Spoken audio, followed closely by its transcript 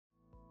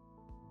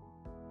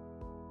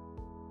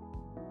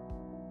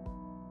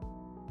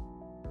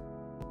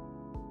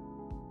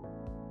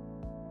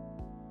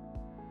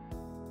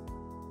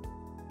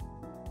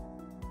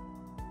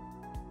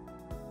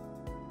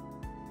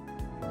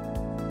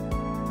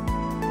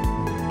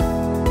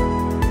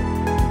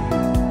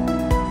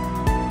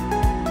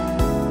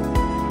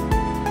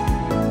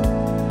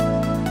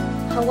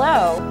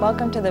Hello,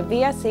 welcome to the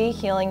VSC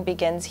Healing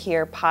Begins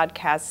Here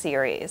podcast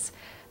series.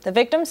 The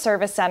Victim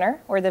Service Center,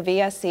 or the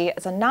VSC,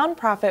 is a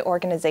nonprofit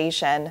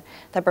organization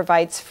that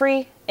provides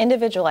free,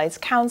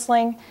 individualized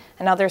counseling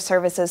and other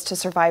services to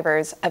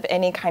survivors of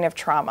any kind of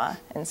trauma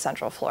in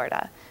Central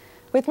Florida.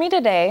 With me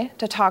today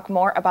to talk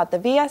more about the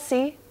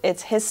VSC,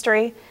 its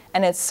history,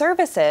 and its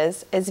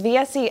services is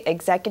VSC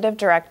Executive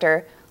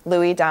Director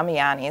Louis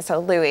Damiani.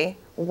 So Louis,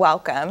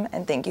 welcome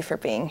and thank you for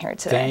being here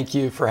today. Thank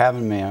you for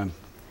having me. I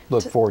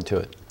look forward to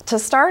it. To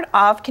start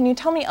off, can you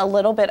tell me a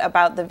little bit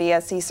about the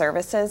VSC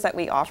services that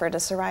we offer to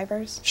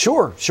survivors?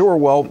 Sure.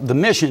 Well, the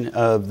mission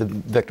of the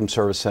Victim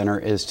Service Center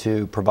is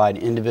to provide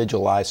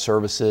individualized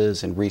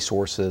services and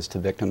resources to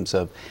victims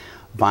of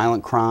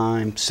violent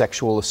crime,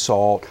 sexual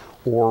assault,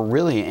 or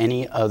really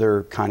any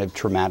other kind of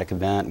traumatic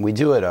event. We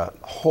do it a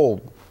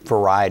whole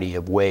variety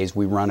of ways.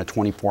 We run a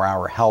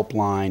 24-hour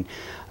helpline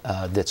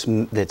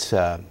that's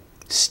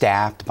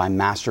staffed by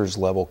master's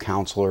level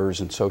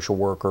counselors and social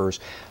workers.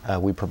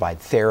 We provide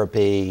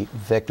therapy,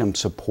 victim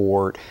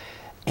support,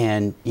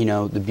 and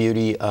the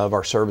beauty of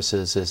our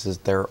services is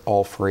that they're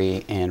all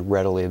free and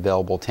readily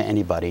available to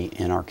anybody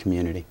in our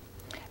community.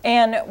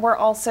 And we're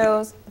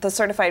also the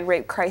Certified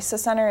Rape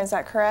Crisis Center, is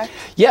that correct?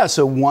 Yeah,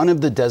 so one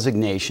of the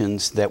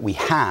designations that we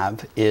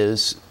have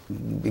is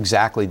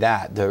exactly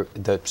that,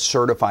 the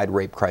Certified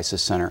Rape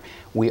Crisis Center.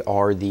 We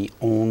are the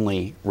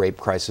only rape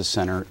crisis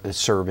center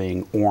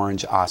serving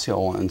Orange,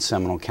 Osceola, and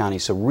Seminole County.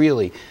 So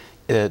really,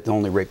 the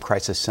only rape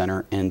crisis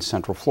center in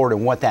Central Florida.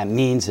 And what that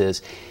means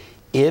is,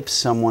 if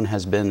someone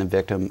has been the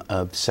victim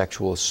of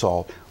sexual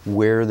assault,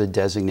 we're the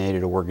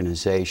designated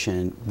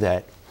organization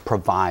that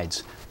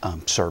provides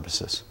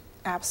services.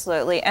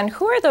 Absolutely. And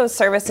who are those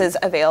services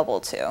available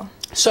to?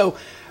 So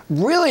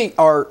really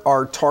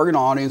our target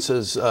audience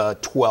is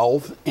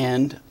 12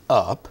 and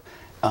up,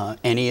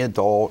 any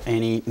adult,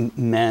 any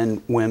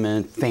men,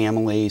 women,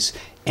 families,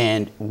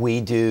 and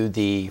we do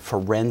the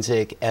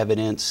forensic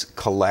evidence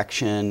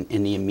collection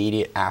in the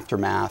immediate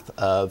aftermath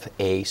of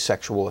a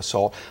sexual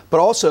assault. But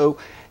also,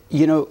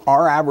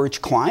 our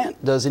average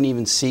client doesn't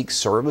even seek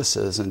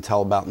services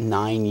until about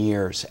 9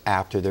 years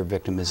after their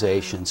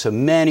victimization. So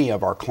many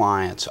of our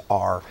clients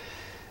are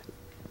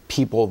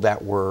people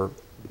that were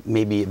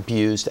maybe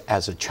abused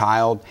as a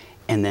child,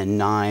 and then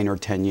 9 or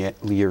 10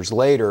 years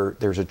later,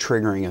 there's a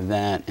triggering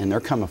event, and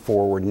they're coming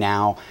forward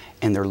now,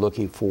 and they're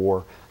looking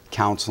for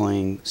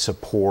counseling,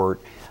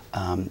 support,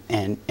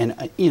 and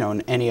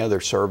any other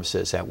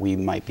services that we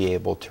might be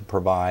able to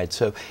provide.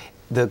 So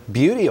the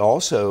beauty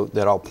also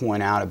that I'll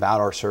point out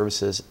about our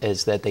services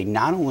is that they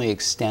not only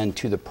extend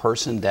to the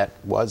person that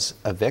was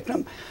a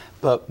victim,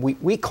 but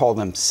we call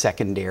them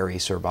secondary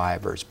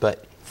survivors,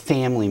 but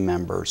family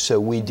members.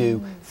 So we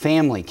do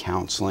family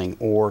counseling,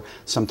 or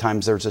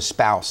sometimes there's a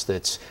spouse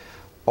that's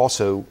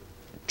also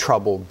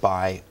troubled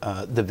by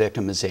the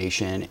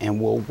victimization,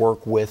 and we'll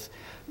work with,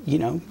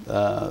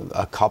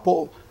 a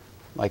couple,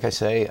 like I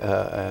say,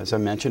 as I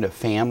mentioned, a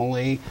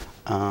family,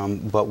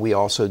 but we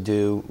also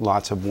do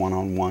lots of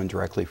one-on-one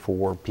directly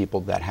for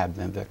people that have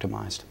been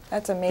victimized.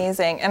 That's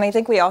amazing. And I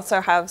think we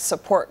also have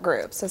support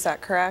groups, is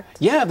that correct?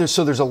 Yeah, there's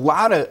a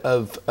lot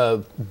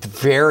of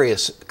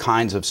various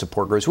kinds of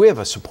support groups. We have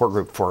a support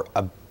group for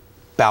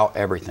about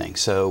everything.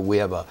 So we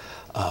have a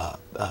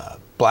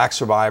Black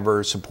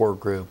survivor support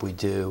group, we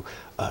do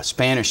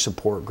Spanish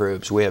support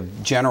groups, we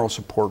have general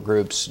support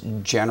groups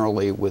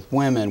generally with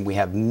women, we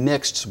have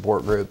mixed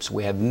support groups,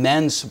 we have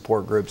men's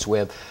support groups, we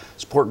have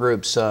support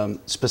groups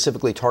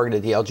specifically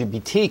targeted the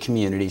LGBT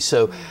community.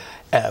 So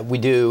we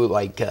do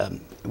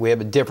we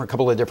have a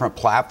couple of different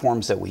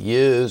platforms that we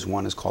use.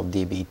 One is called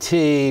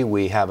DBT.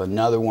 We have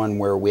another one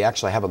where we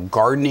actually have a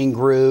gardening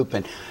group,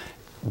 and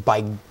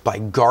by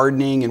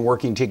gardening and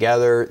working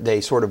together,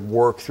 they sort of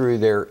work through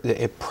their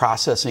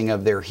processing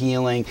of their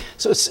healing.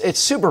 So it's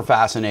super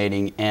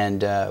fascinating,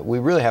 and we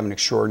really have an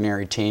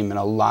extraordinary team and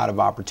a lot of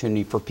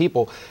opportunity for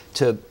people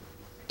to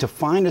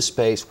find a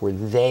space where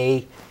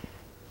they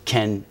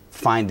can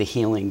find the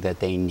healing that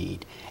they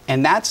need.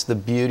 And that's the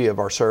beauty of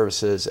our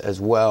services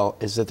as well,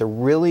 is that they're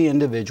really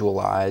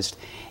individualized,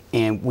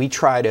 and we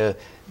try to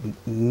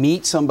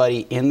meet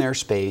somebody in their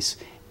space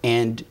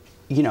and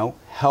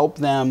help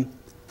them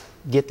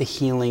get the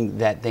healing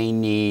that they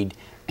need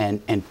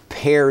and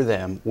pair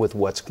them with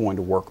what's going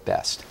to work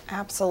best.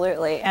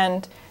 Absolutely.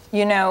 And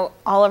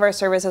all of our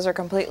services are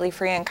completely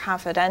free and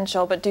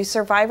confidential, but do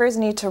survivors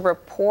need to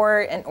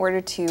report in order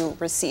to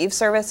receive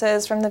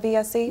services from the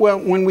VSC? Well,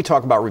 when we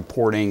talk about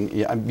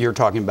reporting, you're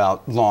talking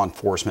about law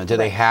enforcement. Do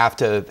they have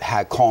to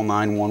call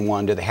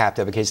 911? Do they have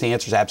to have a case? The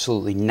answer is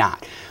absolutely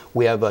not.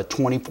 We have a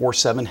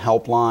 24/7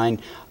 helpline.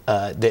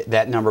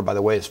 That number, by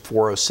the way, is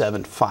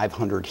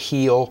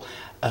 407-500-HEAL.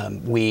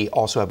 We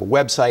also have a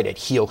website at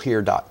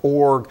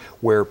healhere.org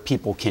where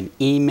people can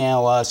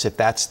email us if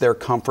that's their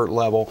comfort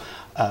level.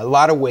 A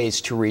lot of ways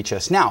to reach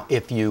us. Now,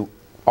 if you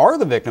are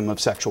the victim of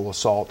sexual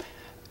assault,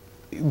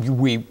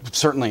 we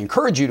certainly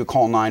encourage you to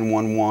call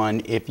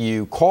 911. If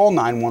you call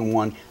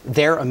 911,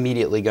 they're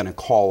immediately going to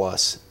call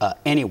us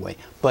anyway.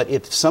 But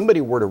if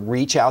somebody were to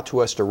reach out to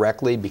us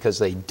directly because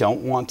they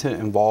don't want to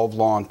involve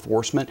law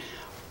enforcement,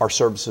 our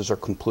services are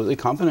completely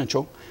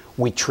confidential.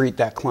 We treat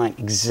that client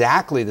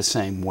exactly the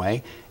same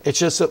way. It's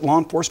just that law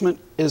enforcement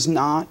is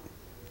not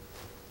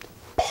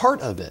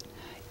part of it.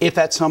 If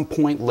at some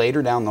point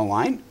later down the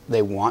line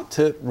they want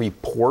to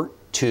report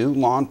to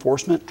law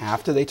enforcement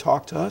after they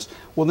talk to us,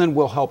 well, then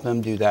we'll help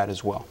them do that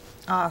as well.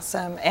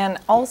 Awesome. And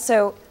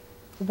also,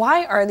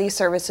 why are these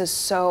services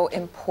so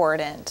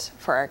important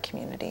for our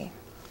community?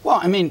 Well,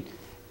 I mean,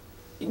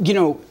 you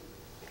know,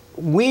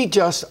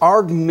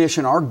 our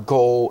mission, our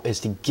goal is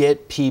to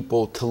get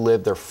people to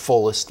live their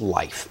fullest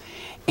life.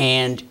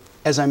 And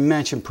as I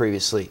mentioned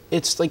previously,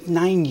 it's like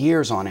 9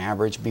 years on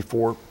average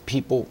before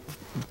people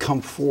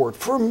come forward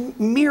for a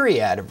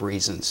myriad of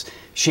reasons: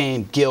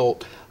 shame,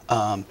 guilt,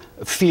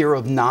 fear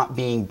of not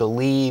being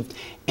believed.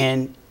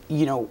 And,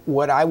 you know,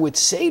 what I would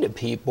say to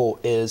people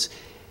is,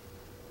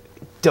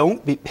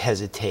 don't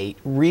hesitate,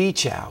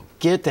 reach out,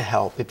 get the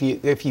help.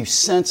 If you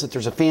sense that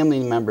there's a family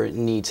member that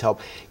needs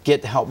help,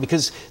 get the help.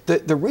 Because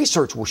the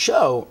research will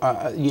show,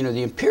 you know,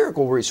 the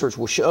empirical research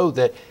will show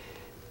that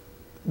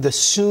the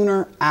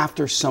sooner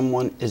after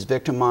someone is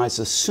victimized,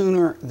 the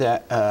sooner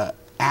that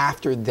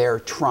after their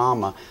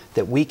trauma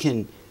that we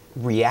can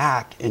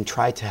react and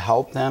try to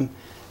help them,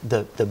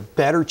 the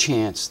better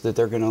chance that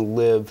they're going to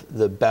live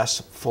the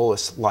best,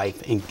 fullest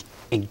life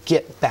and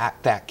get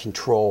back that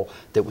control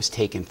that was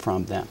taken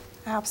from them.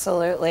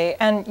 Absolutely.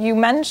 And you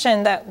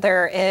mentioned that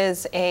there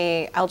is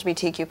a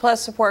LGBTQ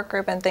plus support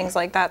group and things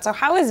like that. So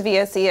how is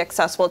VSE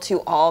accessible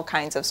to all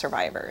kinds of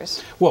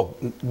survivors? Well,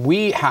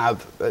 we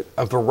have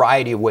a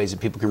variety of ways that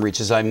people can reach.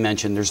 As I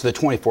mentioned, there's the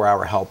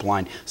 24-hour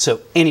helpline.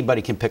 So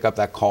anybody can pick up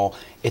that call.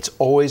 It's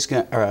always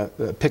going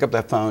to pick up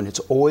that phone. It's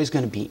always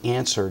going to be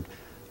answered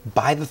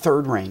by the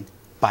third ring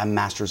by a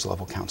master's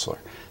level counselor.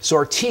 So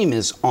our team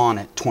is on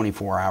it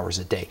 24 hours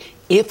a day.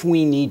 If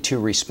we need to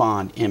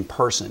respond in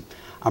person,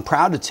 I'm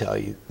proud to tell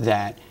you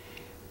that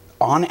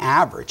on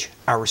average,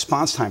 our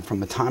response time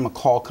from the time a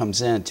call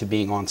comes in to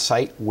being on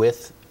site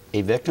with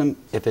a victim,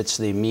 if it's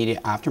the immediate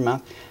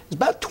aftermath, is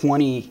about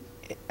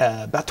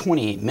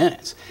 28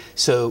 minutes.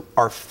 So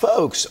our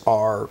folks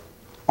are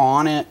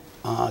on it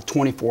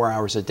 24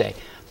 hours a day.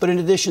 But in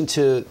addition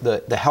to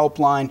the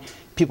helpline,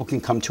 people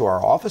can come to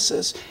our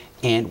offices,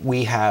 and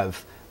we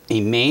have a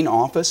main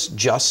office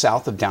just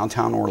south of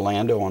downtown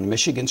Orlando on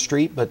Michigan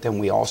Street, but then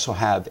we also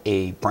have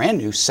a brand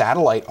new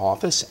satellite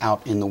office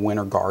out in the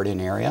Winter Garden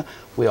area.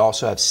 We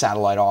also have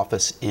satellite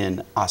office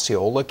in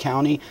Osceola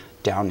County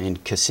down in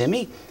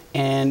Kissimmee,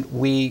 and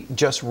we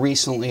just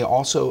recently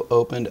also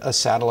opened a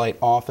satellite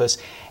office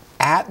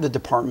at the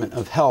Department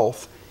of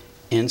Health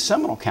in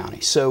Seminole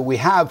County. So we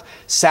have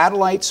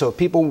satellites, so if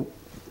people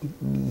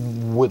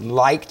would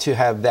like to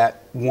have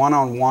that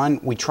one-on-one,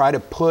 we try to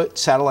put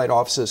satellite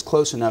offices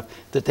close enough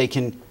that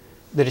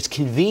it's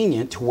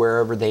convenient to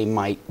wherever they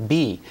might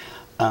be.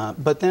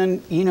 But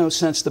then, you know,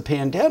 since the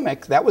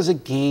pandemic, that was a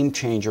game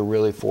changer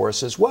really for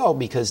us as well,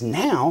 because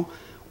now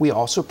we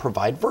also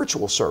provide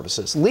virtual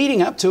services.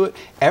 Leading up to it,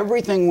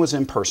 everything was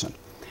in person.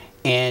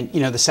 And,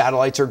 you know, the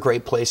satellites are a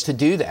great place to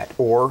do that,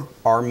 or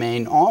our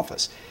main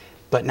office.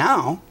 But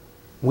now,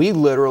 we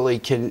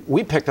literally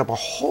we picked up a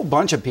whole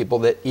bunch of people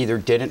that either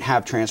didn't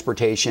have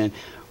transportation,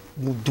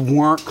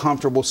 weren't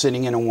comfortable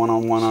sitting in a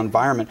one-on-one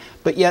environment,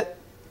 but yet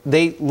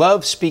they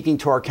love speaking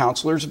to our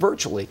counselors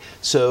virtually.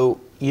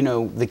 So, you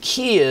know, the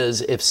key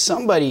is if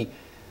somebody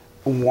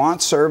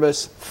wants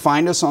service,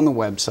 find us on the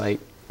website,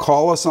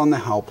 call us on the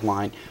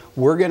helpline.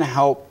 We're going to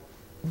help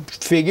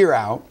figure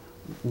out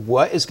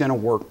what is going to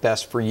work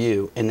best for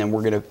you, and then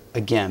we're going to,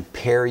 again,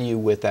 pair you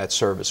with that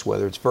service,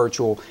 whether it's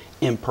virtual,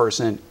 in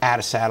person, at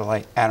a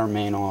satellite, at our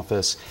main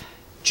office,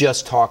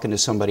 just talking to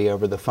somebody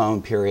over the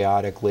phone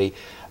periodically,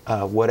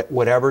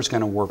 whatever's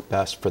going to work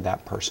best for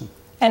that person.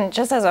 And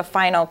just as a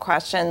final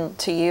question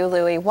to you,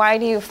 Louis, why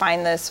do you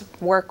find this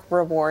work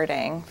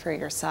rewarding for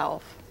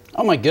yourself?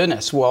 Oh my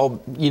goodness.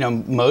 Well, you know,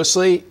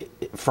 mostly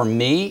for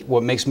me,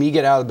 what makes me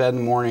get out of bed in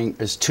the morning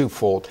is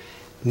twofold.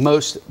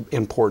 Most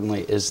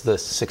importantly is the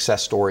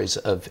success stories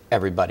of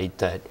everybody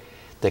that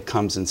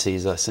comes and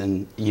sees us.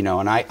 And, you know,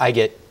 and I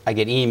get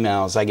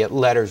emails, I get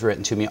letters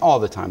written to me all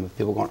the time of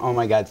people going, oh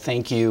my God,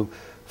 thank you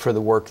for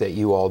the work that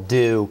you all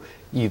do.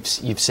 You've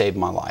saved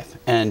my life.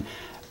 And,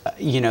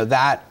 you know,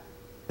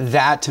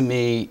 that to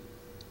me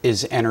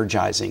is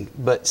energizing.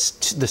 But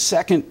the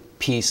second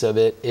piece of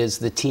it is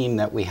the team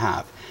that we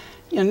have.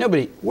 You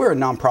know, we're a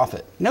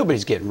nonprofit.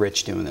 Nobody's getting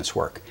rich doing this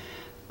work.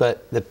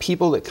 But the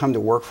people that come to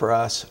work for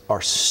us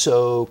are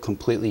so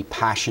completely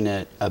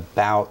passionate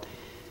about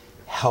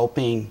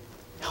helping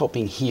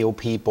heal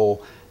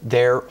people.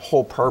 Their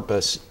whole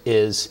purpose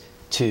is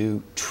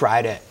to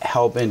try to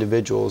help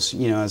individuals,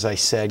 you know, as I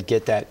said,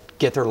 get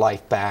their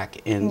life back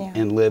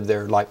and live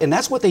their life. And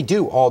that's what they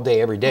do all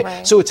day, every day.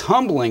 Right. So it's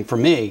humbling for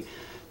me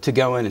to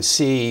go in and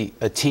see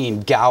a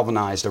team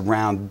galvanized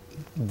around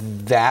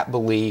that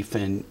belief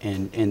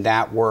and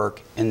that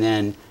work, and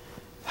then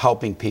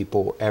helping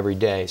people every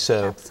day.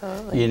 So,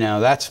 absolutely.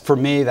 That's, for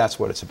me, that's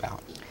what it's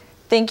about.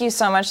 Thank you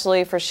so much,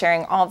 Louis, for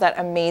sharing all of that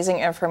amazing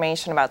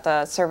information about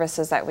the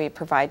services that we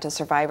provide to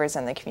survivors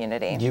in the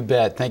community. You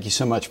bet. Thank you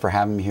so much for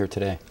having me here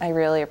today. I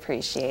really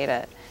appreciate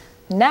it.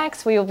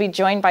 Next, we will be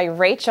joined by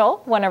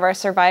Rachel, one of our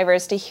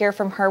survivors, to hear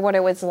from her what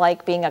it was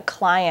like being a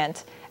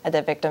client at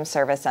the Victim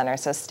Service Center,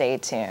 so stay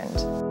tuned.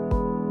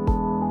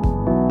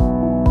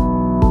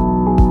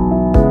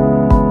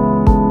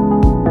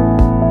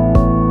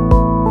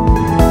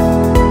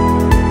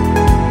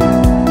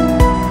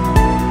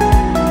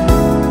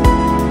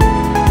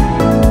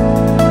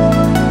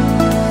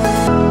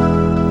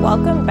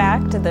 Welcome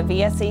back to the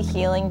VSC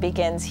Healing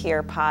Begins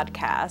Here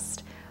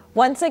podcast.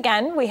 Once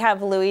again, we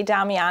have Louis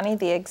Damiani,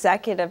 the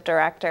Executive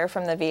Director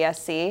from the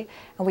VSC,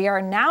 and we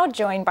are now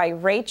joined by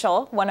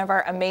Rachel, one of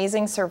our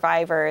amazing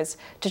survivors,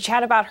 to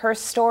chat about her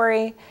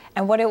story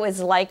and what it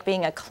was like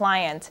being a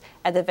client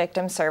at the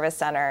Victim Service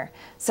Center.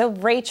 So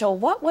Rachel,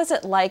 what was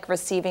it like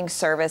receiving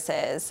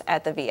services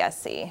at the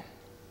VSC?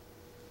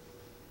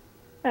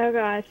 Oh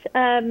gosh,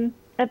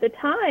 at the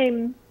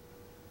time,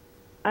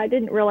 I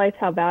didn't realize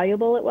how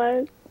valuable it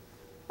was.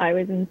 I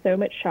was in so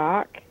much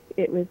shock.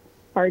 It was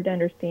hard to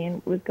understand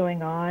what was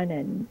going on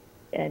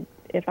and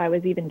if I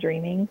was even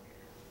dreaming.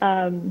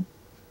 I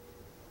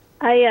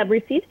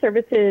received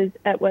services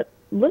at what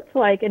looked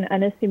like an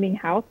unassuming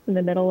house in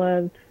the middle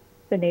of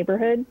the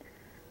neighborhood.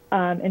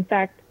 In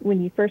fact,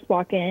 when you first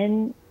walk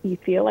in, you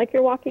feel like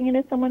you're walking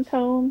into someone's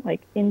home,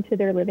 like into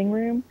their living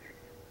room,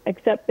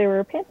 except there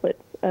were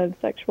pamphlets of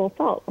sexual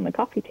assault on the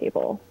coffee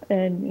table.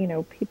 And,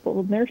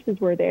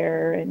 nurses were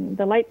there and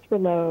the lights were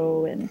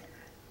low.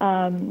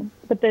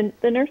 But then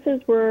the nurses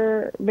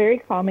were very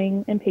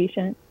calming and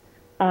patient.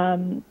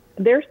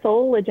 Their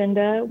sole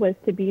agenda was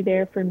to be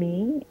there for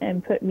me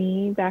and put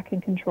me back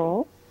in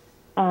control.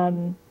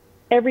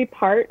 Every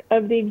part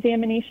of the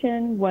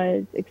examination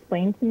was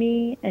explained to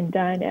me and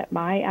done at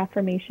my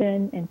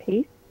affirmation and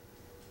pace.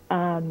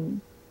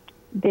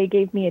 They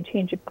gave me a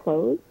change of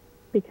clothes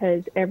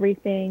because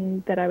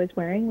everything that I was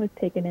wearing was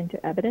taken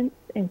into evidence,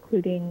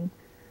 including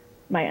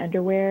my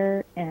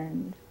underwear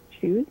and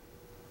shoes.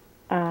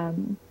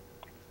 And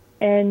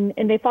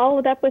they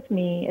followed up with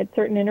me at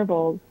certain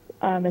intervals,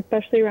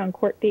 especially around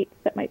court dates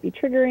that might be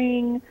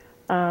triggering.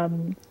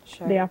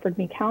 Sure. They offered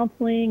me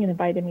counseling and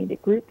invited me to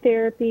group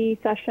therapy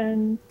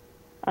sessions.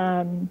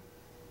 But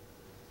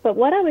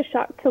what I was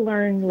shocked to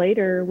learn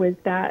later was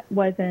that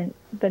wasn't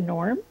the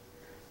norm,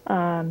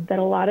 that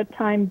a lot of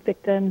times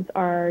victims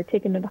are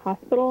taken to the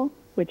hospital,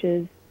 which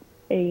is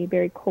a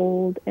very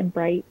cold and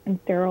bright and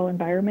sterile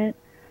environment,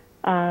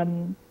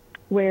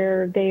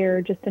 where they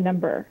are just a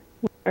number.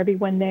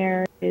 Everyone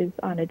there is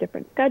on a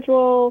different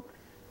schedule,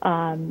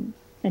 and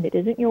it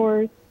isn't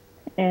yours.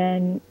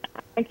 And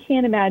I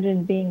can't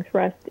imagine being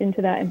thrust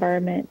into that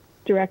environment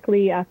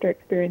directly after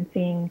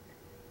experiencing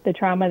the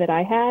trauma that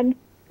I had.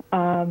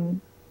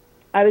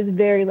 I was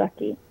very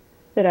lucky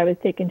that I was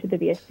taken to the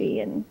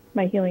VSC and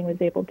my healing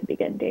was able to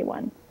begin day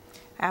one.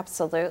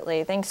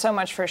 Absolutely. Thanks so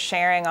much for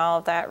sharing all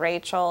of that,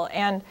 Rachel.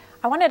 And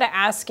I wanted to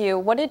ask you,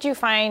 what did you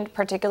find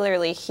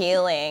particularly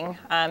healing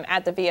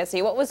at the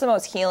VSC? What was the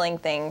most healing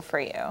thing for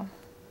you?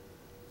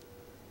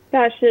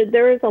 Gosh,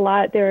 there was a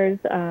lot. There's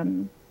a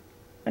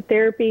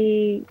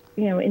therapy,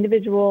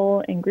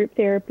 individual and group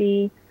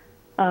therapy.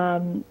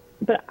 But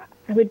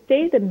I would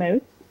say the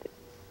most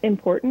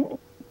important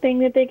thing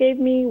that they gave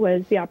me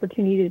was the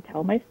opportunity to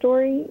tell my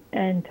story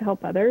and to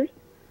help others.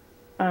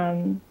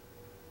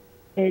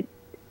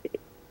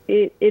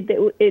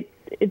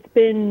 It's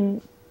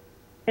been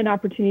an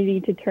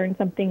opportunity to turn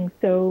something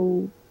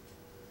so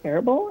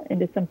terrible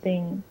into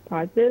something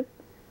positive.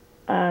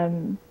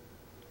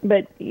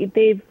 But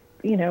they've,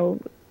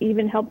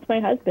 even helped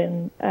my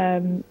husband.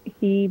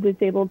 He was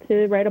able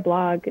to write a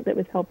blog that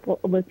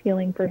was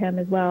healing for him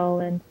as well.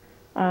 And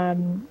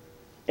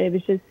it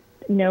was just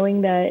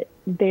knowing that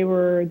they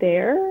were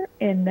there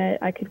and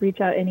that I could reach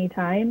out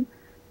anytime.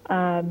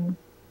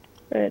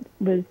 It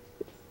was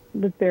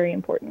very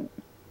important.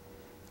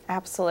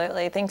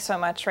 Absolutely. Thanks so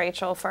much,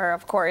 Rachel, for,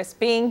 of course,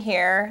 being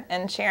here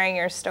and sharing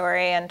your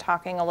story and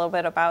talking a little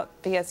bit about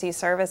VSC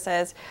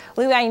services.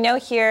 Louis, I know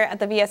here at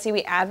the VSC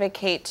we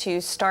advocate to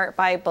start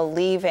by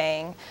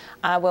believing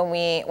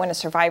when a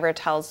survivor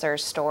tells their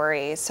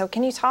story. So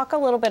can you talk a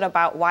little bit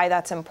about why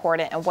that's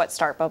important and what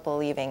Start by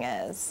Believing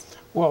is?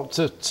 Well,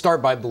 to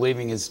start by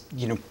believing is,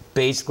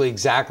 basically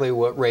exactly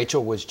what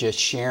Rachel was just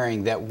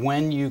sharing, that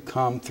when you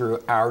come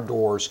through our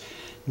doors,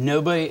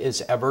 nobody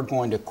is ever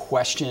going to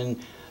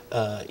question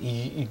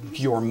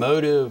your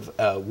motive,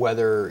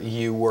 whether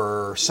you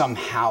were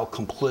somehow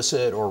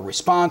complicit or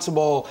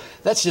responsible.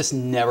 That's just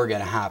never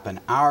going to happen.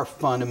 Our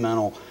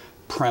fundamental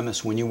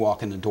premise when you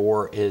walk in the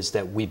door is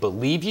that we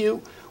believe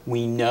you,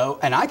 we know,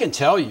 and I can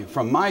tell you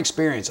from my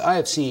experience, I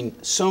have seen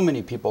so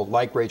many people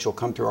like Rachel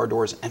come through our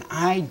doors, and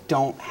I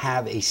don't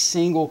have a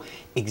single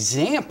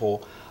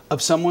example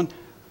of someone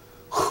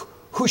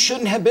who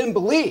shouldn't have been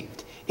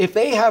believed. If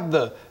they have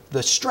the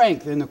the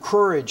strength and the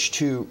courage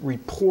to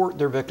report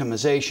their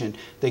victimization,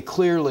 they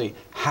clearly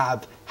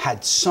have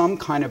had some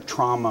kind of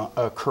trauma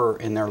occur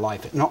in their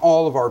life. And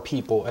all of our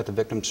people at the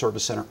Victim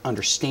Service Center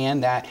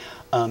understand that,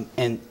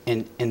 and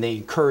they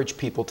encourage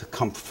people to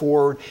come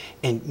forward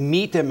and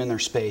meet them in their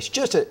space.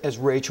 Just as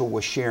Rachel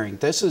was sharing,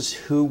 this is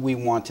who we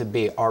want to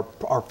be. Our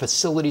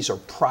facilities are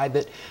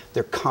private,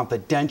 they're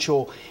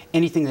confidential.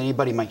 Anything that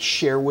anybody might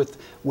share with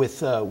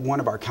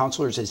one of our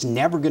counselors is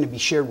never going to be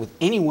shared with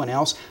anyone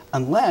else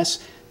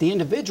unless the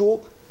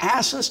individual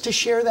asks us to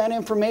share that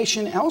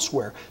information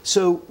elsewhere.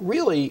 So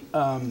really,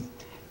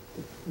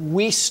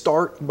 we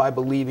start by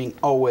believing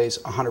always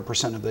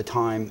 100% of the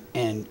time,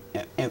 and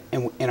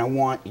I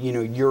want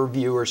your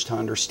viewers to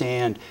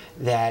understand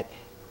that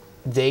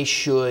they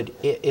should,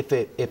 if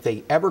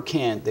they ever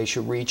can, they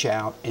should reach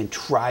out and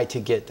try to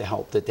get the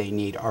help that they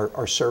need.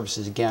 Our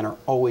services, again, are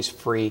always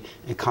free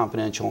and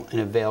confidential and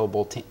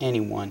available to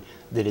anyone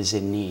that is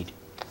in need.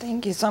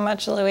 Thank you so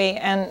much, Louie.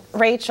 And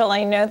Rachel,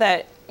 I know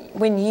that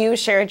when you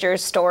shared your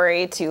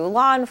story to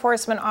law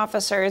enforcement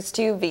officers,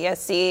 to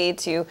VSC,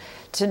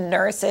 to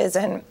nurses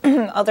and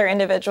other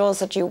individuals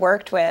that you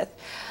worked with,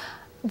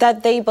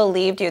 that they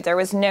believed you. There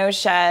was no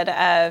shed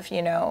of,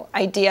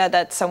 idea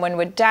that someone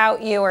would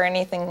doubt you or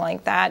anything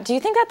like that. Do you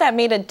think that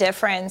made a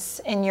difference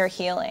in your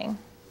healing?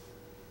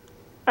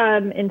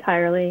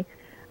 Entirely.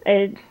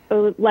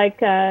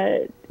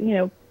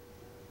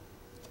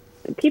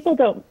 People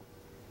don't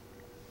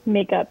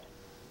make up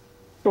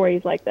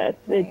stories like this.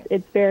 Right.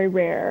 It's very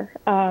rare.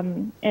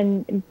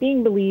 And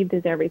being believed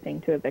is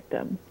everything to a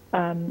victim.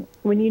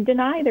 When you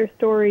deny their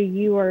story,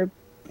 you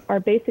are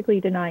basically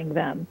denying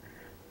them,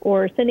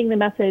 or sending the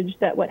message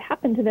that what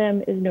happened to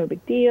them is no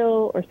big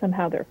deal or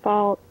somehow their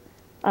fault.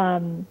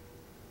 And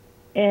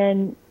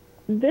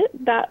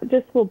that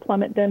just will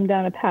plummet them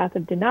down a path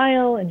of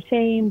denial and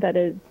shame that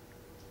is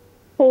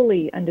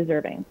wholly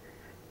undeserving.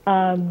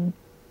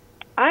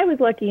 I was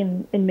lucky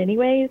in many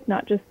ways,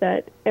 not just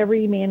that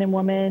every man and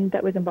woman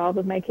that was involved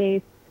with my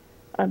case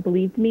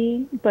believed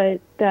me, but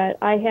that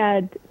I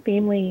had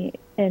family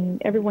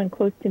and everyone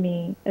close to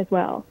me as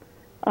well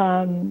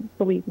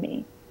believed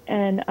me.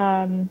 And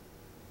 9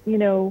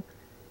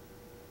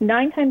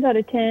 times out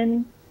of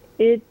 10,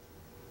 the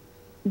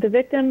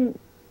victim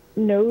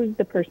knows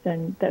the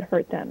person that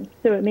hurt them.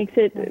 So it makes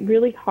it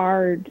really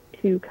hard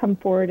to come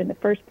forward in the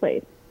first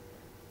place.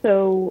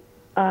 So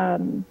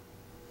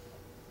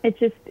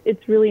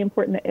it's really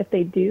important that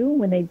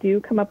when they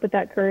do come up with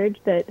that courage,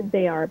 that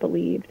they are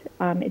believed.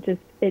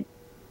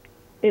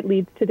 It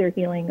leads to their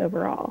healing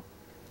overall.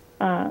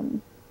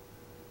 So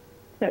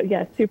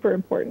yeah, super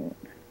important.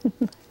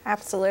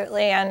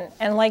 Absolutely.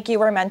 And like you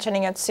were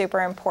mentioning, it's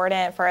super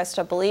important for us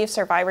to believe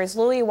survivors.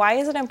 Louie, why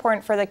is it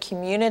important for the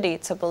community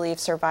to believe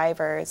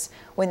survivors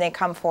when they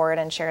come forward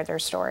and share their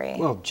story?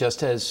 Well,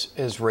 just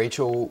as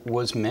Rachel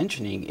was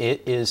mentioning,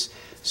 it is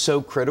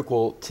so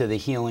critical to the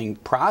healing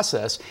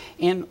process.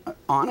 And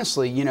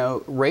honestly,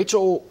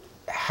 Rachel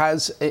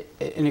has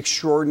an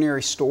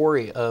extraordinary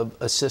story of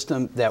a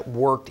system that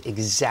worked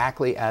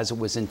exactly as it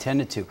was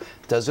intended to.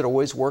 Does it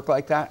always work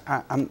like that?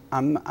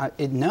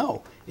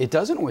 No, it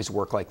doesn't always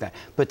work like that.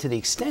 But to the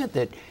extent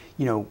that,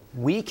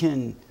 we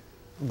can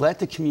let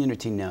the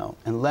community know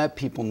and let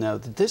people know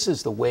that this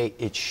is the way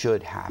it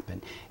should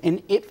happen.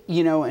 And if,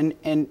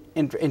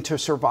 and to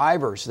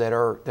survivors that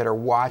are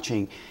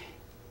watching,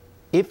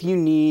 if you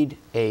need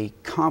a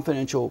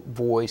confidential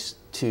voice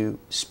to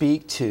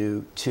speak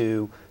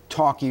to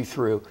talk you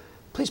through,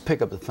 please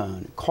pick up the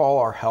phone, call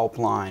our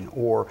helpline,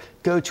 or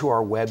go to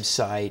our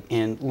website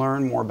and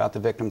learn more about the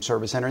Victim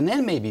Service Center, and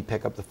then maybe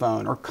pick up the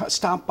phone or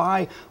stop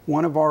by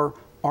one of our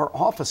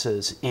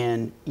offices,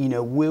 and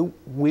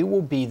we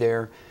will be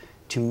there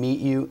to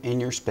meet you in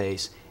your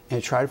space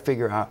and try to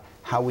figure out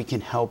how we can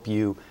help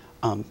you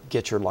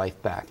get your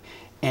life back.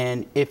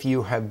 And if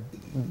you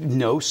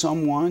know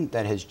someone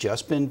that has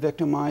just been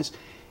victimized,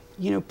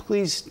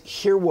 please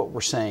hear what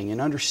we're saying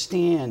and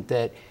understand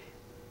that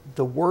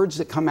the words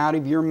that come out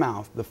of your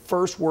mouth, the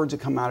first words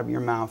that come out of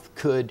your mouth,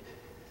 could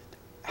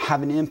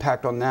have an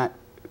impact on that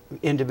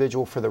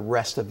individual for the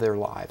rest of their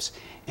lives.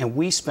 And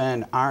we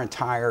spend our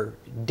entire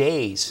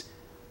days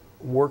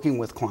working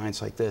with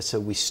clients like this. So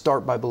we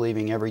start by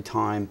believing every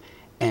time,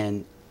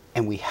 and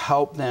we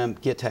help them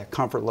get to that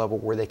comfort level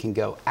where they can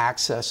go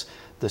access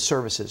the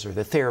services or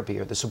the therapy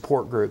or the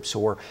support groups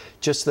or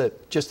just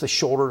the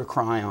shoulder to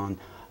cry on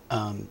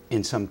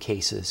in some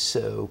cases.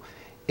 So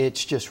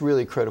it's just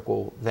really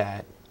critical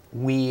that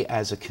we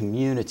as a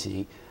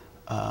community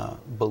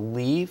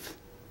believe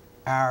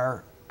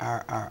our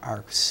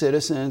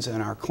citizens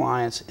and our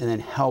clients, and then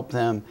help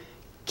them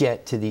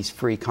get to these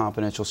free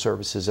confidential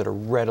services that are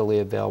readily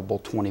available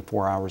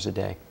 24 hours a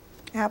day.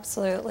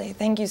 Absolutely.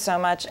 Thank you so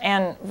much.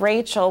 And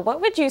Rachel,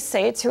 what would you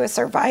say to a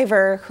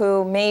survivor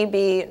who may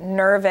be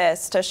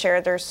nervous to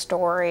share their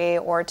story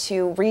or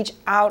to reach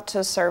out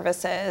to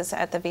services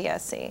at the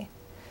VSC?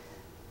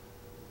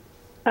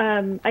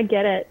 I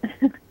get it.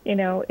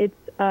 It's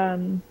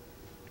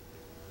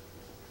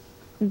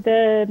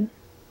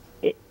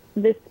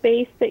the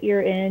space that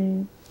you're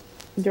in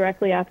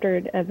directly after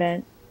an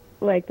event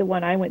like the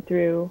one I went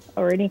through,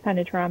 or any kind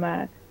of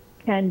trauma,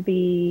 can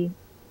be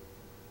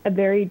a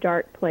very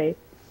dark place.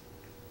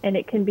 And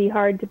it can be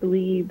hard to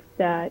believe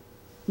that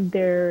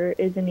there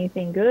is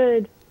anything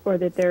good or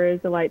that there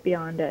is a light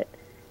beyond it.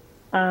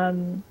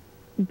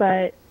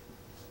 But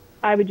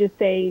I would just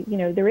say,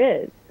 there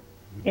is.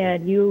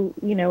 And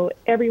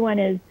everyone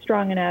is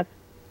strong enough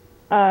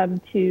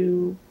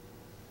to,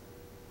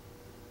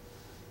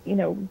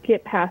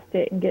 get past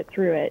it and get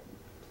through it.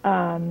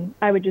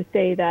 I would just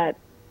say that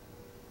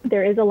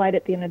there is a light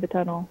at the end of the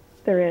tunnel.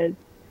 There is.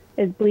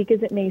 As bleak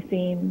as it may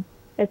seem,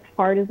 as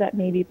hard as that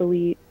may be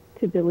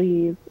to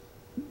believe,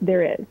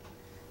 there is.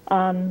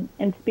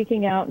 And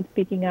speaking out and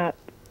speaking up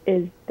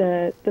is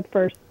the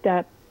first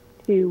step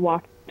to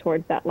walk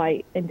towards that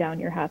light and down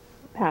your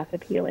path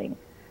of healing.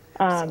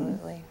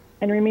 Absolutely.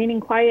 And remaining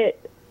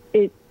quiet,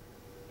 it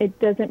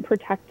doesn't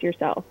protect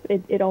yourself.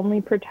 It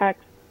only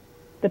protects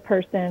the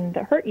person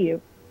that hurt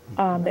you,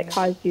 that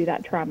caused you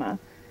that trauma.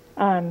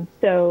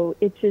 So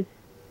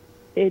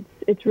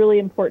it's really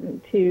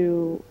important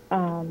to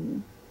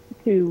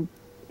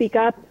speak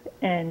up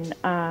and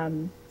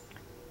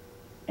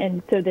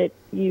so that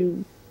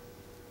you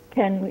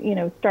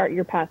can start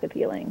your path of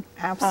healing.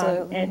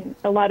 Absolutely. And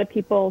a lot of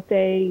people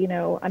say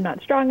I'm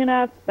not strong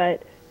enough,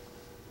 but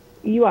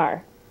you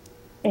are,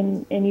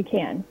 and you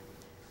can.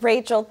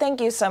 Rachel,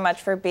 thank you so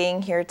much for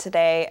being here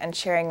today and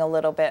sharing a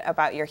little bit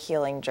about your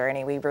healing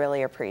journey. We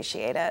really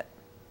appreciate it.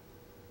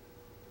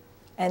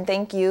 And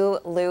thank you,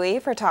 Louie,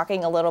 for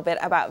talking a little bit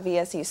about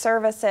VSE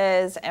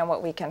services and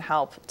what we can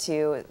help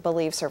to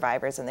believe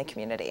survivors in the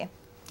community.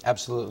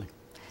 Absolutely.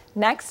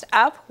 Next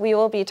up, we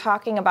will be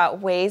talking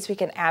about ways we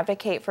can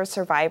advocate for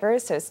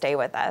survivors, so stay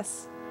with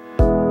us.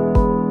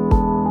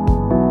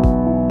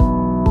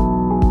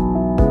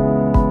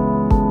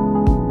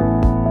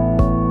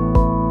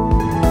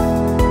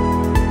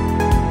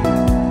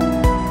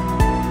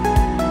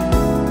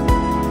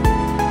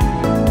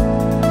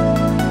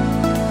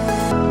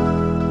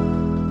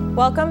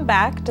 Welcome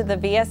back to the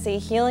VSE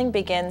Healing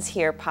Begins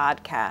Here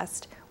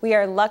podcast. We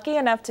are lucky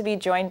enough to be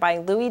joined by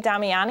Louie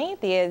Damiani,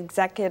 the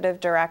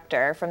Executive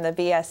Director from the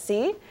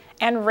VSC,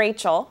 and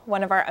Rachel,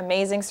 one of our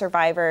amazing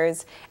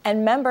survivors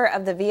and member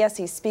of the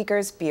VSC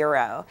Speakers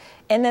Bureau.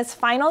 In this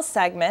final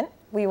segment,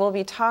 we will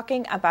be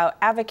talking about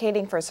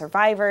advocating for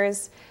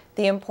survivors,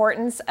 the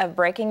importance of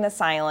breaking the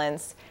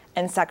silence,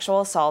 and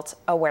sexual assault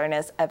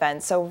awareness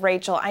events. So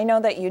Rachel, I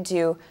know that you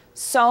do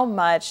so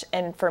much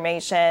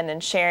information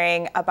and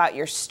sharing about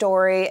your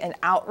story and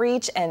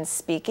outreach and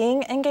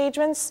speaking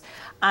engagements.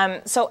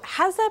 So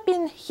has that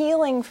been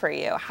healing for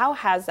you? How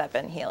has that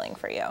been healing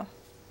for you?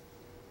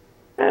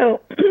 Oh,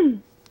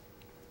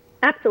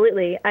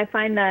 absolutely. I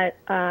find that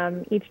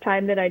each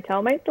time that I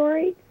tell my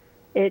story,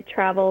 it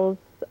travels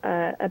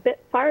a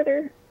bit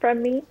farther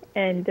from me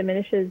and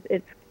diminishes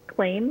its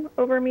claim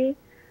over me.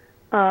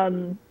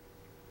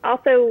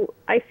 Also,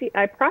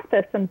 I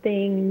process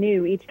something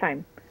new each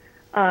time.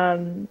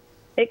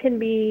 It can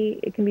be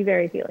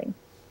very healing.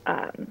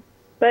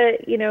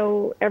 But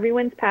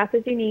everyone's path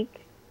is unique.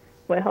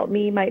 What helped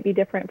me might be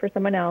different for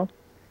someone else.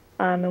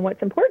 And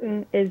what's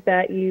important is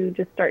that you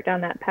just start down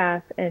that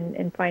path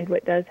and find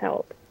what does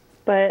help.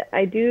 But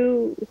I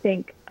do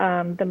think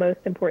the most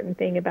important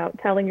thing about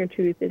telling your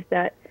truth is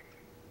that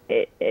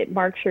it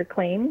marks your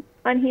claim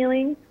on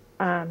healing.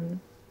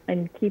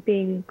 And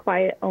keeping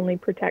quiet only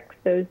protects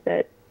those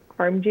that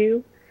harmed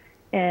you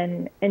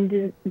and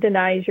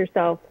denies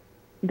yourself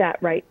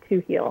that right to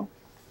heal.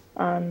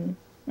 And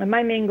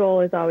my main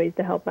goal is always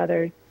to help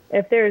others.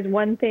 If there's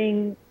one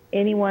thing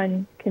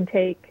anyone can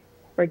take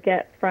or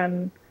get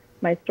from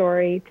my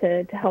story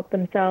to help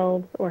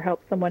themselves or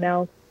help someone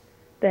else,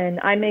 then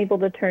I'm able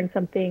to turn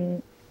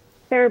something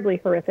terribly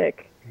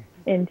horrific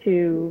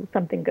into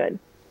something good.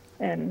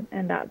 And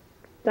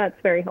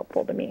that's very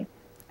helpful to me.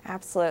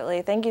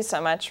 Absolutely. Thank you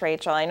so much,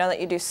 Rachel. I know that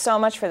you do so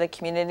much for the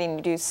community and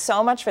you do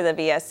so much for the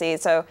VSC.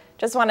 So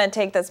just want to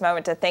take this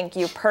moment to thank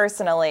you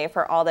personally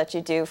for all that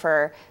you do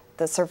for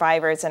the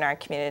survivors in our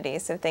community.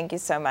 So thank you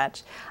so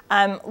much.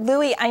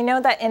 Louie, I know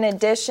that in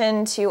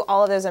addition to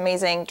all of those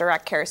amazing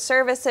direct care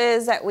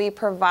services that we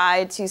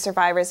provide to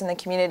survivors in the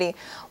community,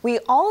 we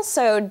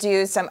also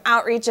do some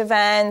outreach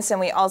events,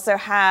 and we also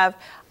have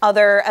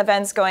other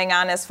events going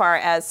on as far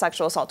as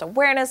Sexual Assault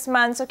Awareness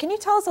Month. So can you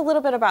tell us a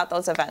little bit about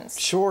those events?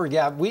 Sure,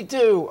 yeah. We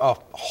do a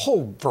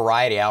whole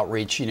variety of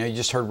outreach. You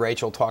just heard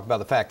Rachel talk about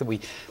the fact that we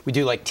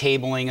do like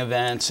tabling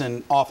events,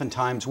 and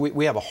oftentimes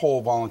we have a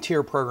whole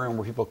volunteer program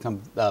where people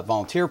come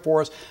volunteer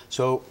for us.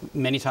 So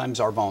many times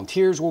our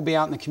volunteers will be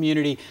out in the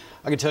community.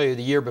 I can tell you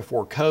the year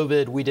before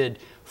COVID, we did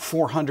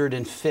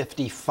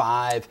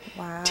 455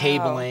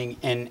 tabling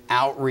and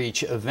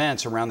outreach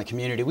events around the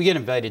community. We get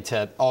invited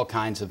to all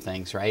kinds of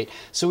things, right?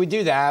 So we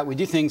do that. We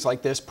do things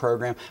like this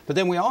program. But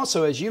then we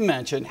also, as you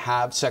mentioned,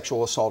 have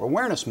Sexual Assault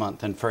Awareness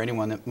Month. And for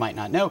anyone that might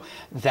not know,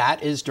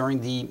 that is during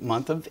the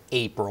month of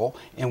April.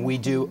 And we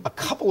do a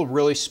couple of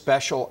really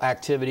special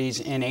activities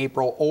in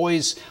April,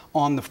 always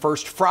on the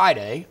first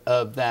Friday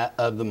of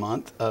the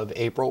month of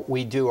April.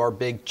 We do our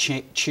big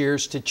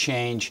Cheers to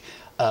Change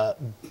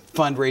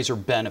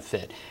fundraiser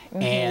benefit.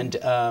 And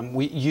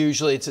we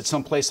usually it's at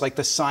some place like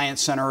the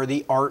Science Center or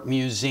the Art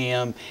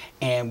Museum,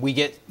 and we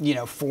get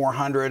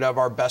 400 of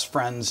our best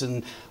friends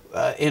and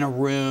in a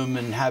room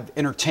and have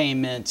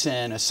entertainment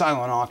and a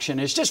silent auction.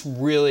 It's just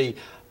really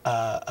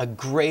a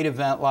great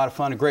event, a lot of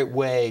fun, a great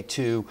way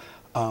to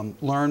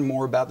learn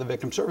more about the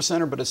Victim Service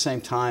Center, but at the same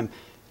time,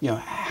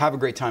 have a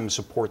great time and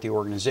support the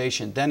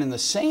organization. Then in the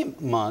same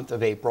month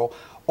of April,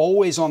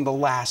 always on the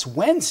last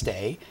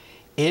Wednesday,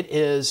 it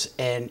is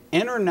an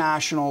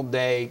international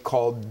day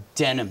called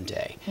Denim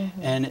Day.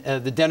 And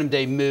the Denim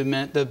Day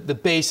movement, the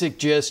basic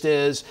gist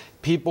is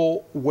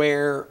people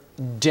wear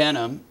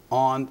denim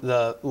on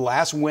the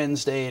last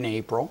Wednesday in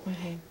April,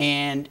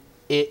 and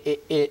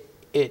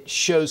it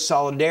shows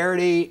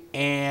solidarity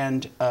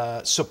and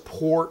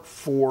support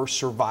for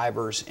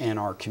survivors in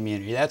our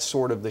community. That's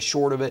sort of the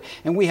short of it.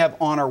 And we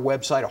have on our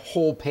website a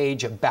whole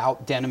page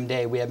about Denim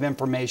Day. We have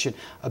information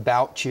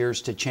about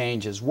Cheers to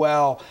Change as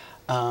well.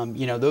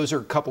 Those are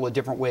a couple of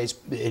different ways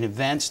and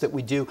events that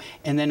we do.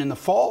 And then in the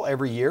fall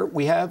every year,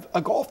 we have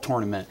a golf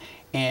tournament.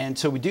 And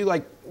so we do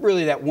like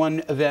really that one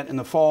event in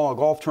the fall, a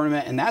golf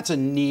tournament. And that's a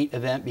neat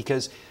event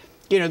because,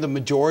 the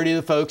majority of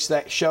the folks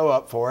that show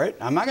up for it,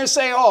 I'm not going to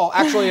say all,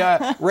 actually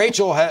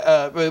Rachel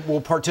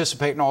will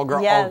participate in all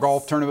our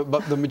golf tournament,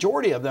 but the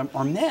majority of them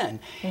are men.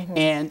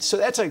 And so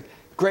that's a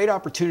great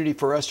opportunity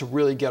for us to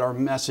really get our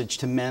message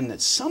to men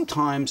that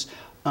sometimes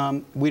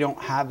we don't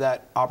have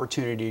that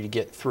opportunity to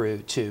get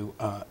through to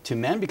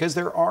men because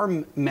there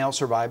are male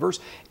survivors,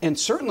 and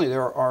certainly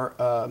there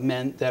are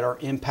men that are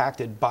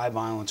impacted by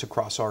violence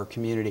across our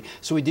community.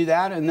 So we do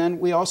that, and then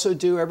we also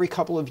do every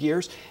couple of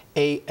years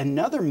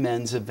another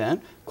men's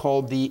event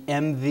called the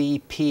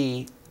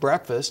MVP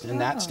Breakfast, and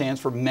that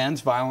stands for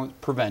Men's Violence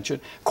Prevention.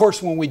 Of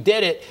course, when we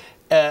did it,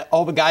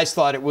 all the guys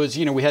thought it was,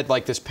 we had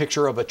like this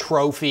picture of a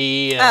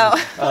trophy, and,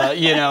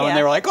 and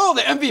they were like,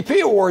 the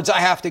MVP awards, I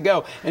have to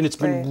go. And it's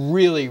been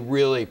really,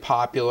 really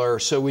popular.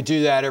 So we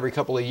do that every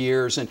couple of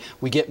years, and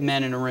we get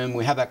men in a room.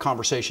 We have that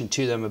conversation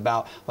to them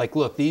about, like,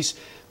 look, these,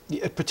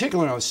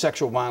 particularly on the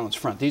sexual violence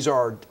front, these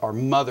are our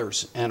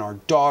mothers and our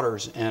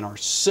daughters and our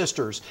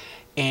sisters.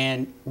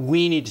 And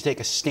we need to take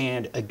a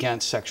stand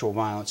against sexual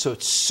violence. So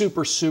it's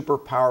super, super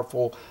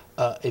powerful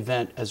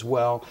event as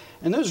well.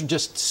 And those are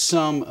just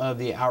some of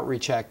the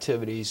outreach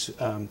activities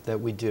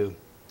that we do.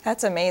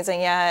 That's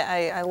amazing.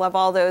 Yeah, I love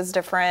all those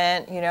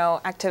different,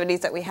 activities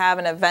that we have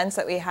and events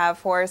that we have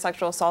for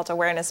Sexual Assault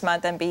Awareness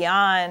Month and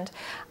beyond.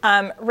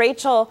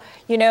 Rachel,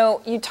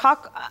 you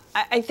talk,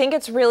 I think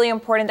it's really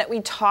important that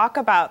we talk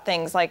about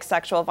things like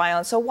sexual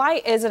violence. So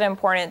why is it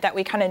important that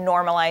we kind of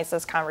normalize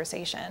this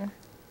conversation?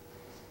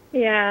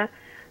 Yeah,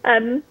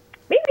 maybe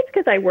it's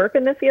because I work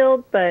in the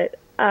field, but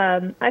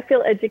I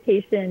feel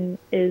education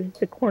is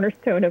the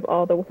cornerstone of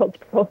all the world's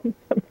problems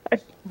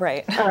sometimes.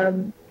 Right.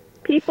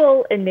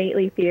 People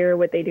innately fear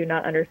what they do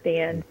not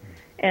understand,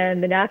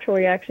 and the natural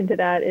reaction to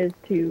that is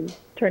to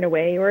turn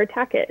away or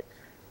attack it.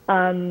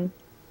 And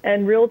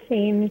real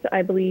change,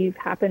 I believe,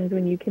 happens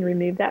when you can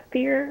remove that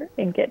fear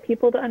and get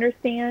people to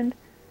understand.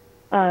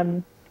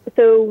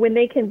 So when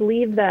they can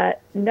believe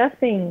that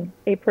nothing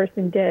a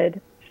person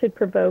did should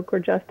provoke or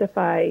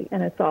justify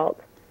an assault,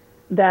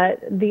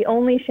 that the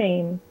only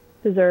shame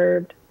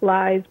deserved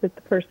lies with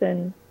the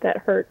person that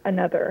hurt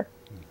another.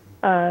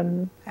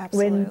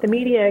 When the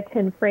media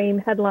can frame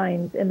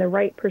headlines in the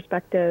right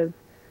perspective,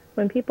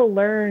 when people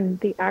learn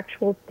the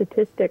actual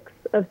statistics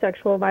of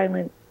sexual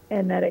violence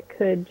and that it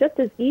could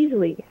just as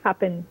easily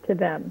happen to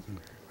them,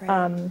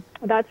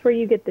 that's where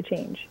you get the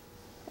change.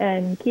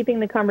 And keeping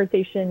the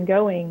conversation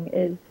going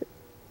is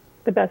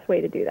the best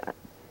way to do that.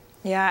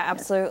 Yeah,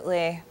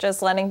 absolutely.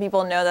 Just letting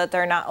people know that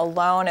they're not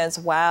alone as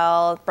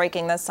well,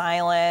 breaking the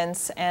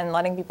silence and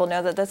letting people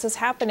know that this is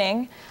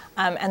happening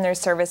and there's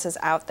services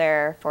out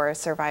there for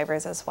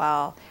survivors as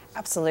well.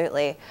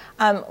 Absolutely.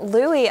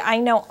 Louie, I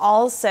know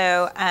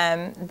also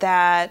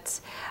that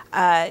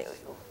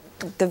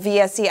the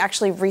VSC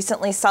actually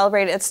recently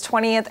celebrated its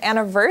 20th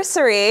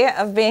anniversary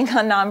of being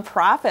a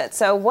nonprofit.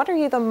 So what are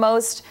you the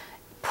most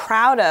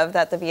proud of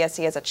that the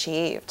VSC has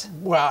achieved?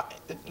 Well,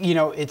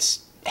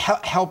 it's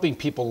helping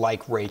people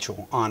like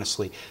Rachel,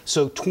 honestly.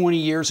 So 20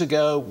 years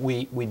ago,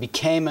 we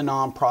became a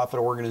nonprofit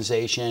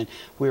organization.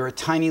 We were a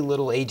tiny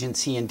little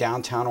agency in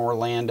downtown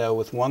Orlando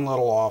with one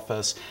little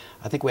office.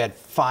 I think we had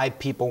 5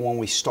 people when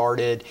we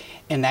started,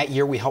 and that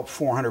year we helped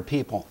 400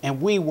 people. And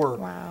we were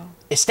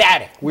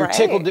ecstatic. We were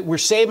tickled that we're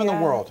saving the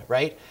world,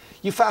 right?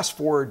 You fast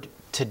forward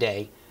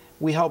today,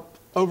 we help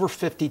over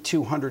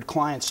 5,200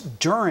 clients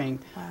during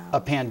a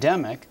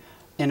pandemic.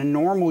 In a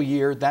normal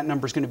year, that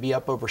number is going to be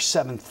up over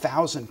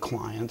 7,000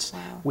 clients.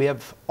 Wow. We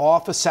have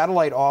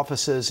satellite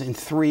offices in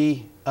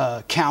 3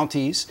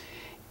 counties,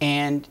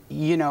 and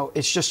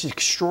it's just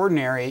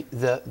extraordinary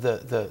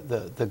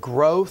the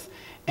growth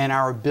and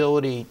our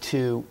ability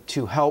to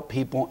help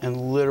people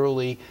and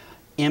literally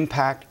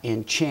impact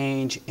and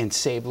change and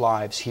save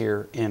lives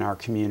here in our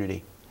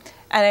community.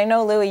 And I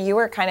know, Louie, you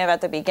were kind of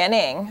at the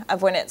beginning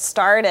of when it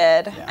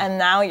started, and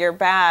now you're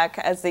back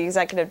as the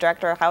executive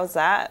director. How's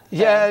that?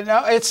 Yeah,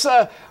 no, it's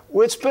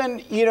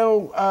been,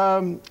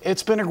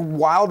 it's been a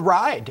wild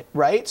ride,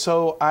 right?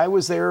 So I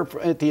was there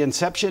at the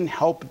inception,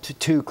 helped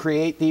to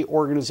create the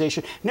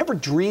organization, never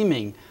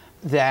dreaming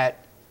that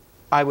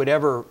I would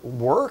ever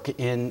work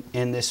in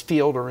this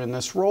field or in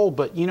this role.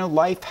 But,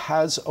 life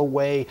has a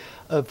way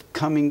of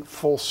coming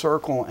full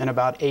circle. And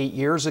about 8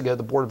 years ago,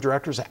 the board of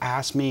directors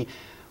asked me,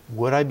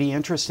 would I be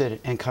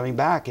interested in coming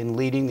back and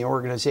leading the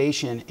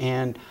organization?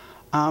 And,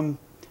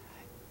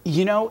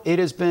 it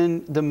has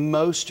been the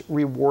most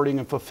rewarding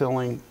and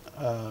fulfilling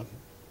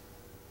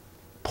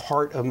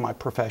part of my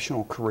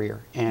professional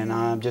career. And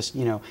I'm just,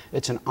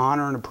 it's an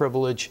honor and a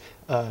privilege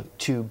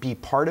to be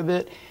part of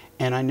it.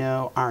 And I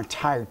know our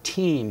entire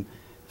team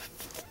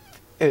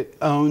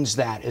owns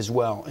that as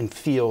well and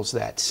feels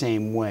that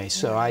same way.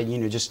 So I,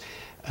 just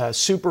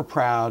super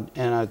proud,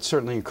 and I'd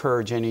certainly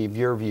encourage any of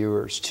your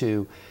viewers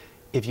to,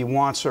 if you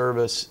want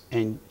service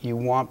and you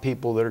want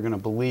people that are going to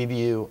believe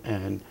you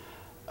and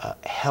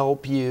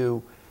help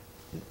you,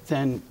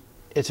 then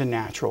it's a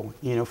natural.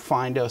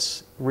 Find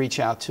us,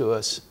 reach out to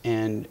us,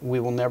 and we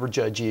will never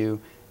judge you,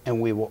 and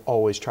we will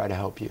always try to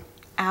help you.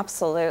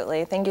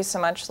 Absolutely. Thank you so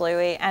much,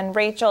 Louie. And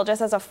Rachel,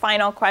 just as a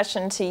final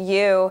question to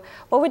you,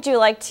 what would you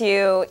like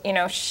to,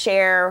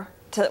 share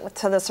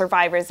to the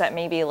survivors that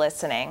may be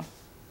listening?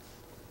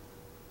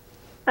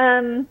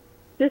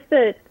 Just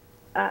that,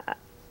 I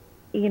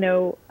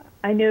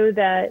know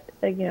that,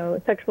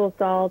 sexual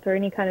assault or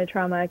any kind of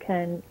trauma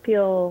can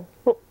feel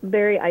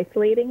very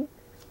isolating,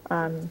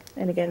 and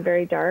again,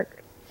 very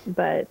dark,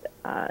 but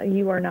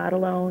you are not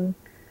alone.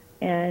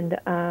 And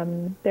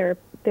there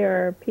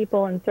are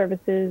people and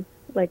services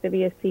like the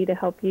VSC to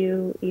help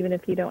you, even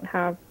if you don't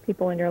have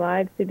people in your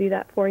lives to do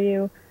that for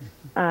you.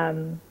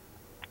 And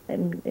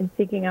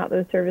seeking out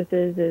those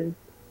services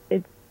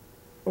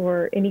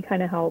or any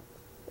kind of help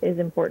is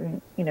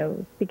important.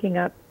 Speaking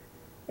up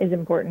is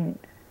important.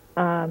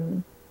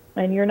 And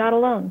you're not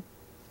alone,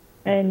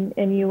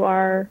 and you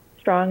are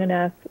strong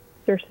enough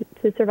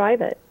to survive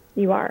it.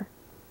 You are.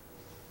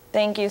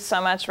 Thank you so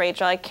much,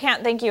 Rachel. I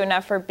can't thank you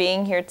enough for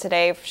being here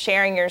today,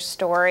 sharing your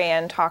story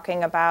and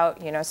talking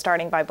about,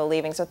 starting by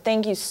believing. So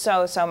thank you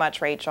so, so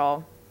much,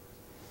 Rachel.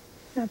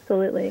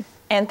 Absolutely.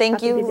 And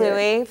thank you,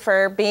 Louie,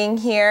 for being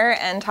here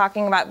and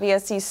talking about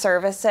VSC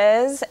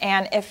services.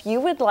 And if you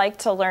would like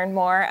to learn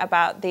more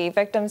about the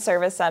Victim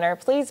Service Center,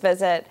 please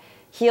visit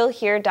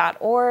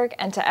healhere.org.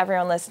 And to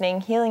everyone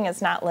listening, healing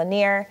is not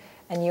linear,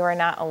 and you are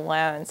not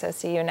alone. So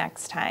see you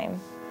next time.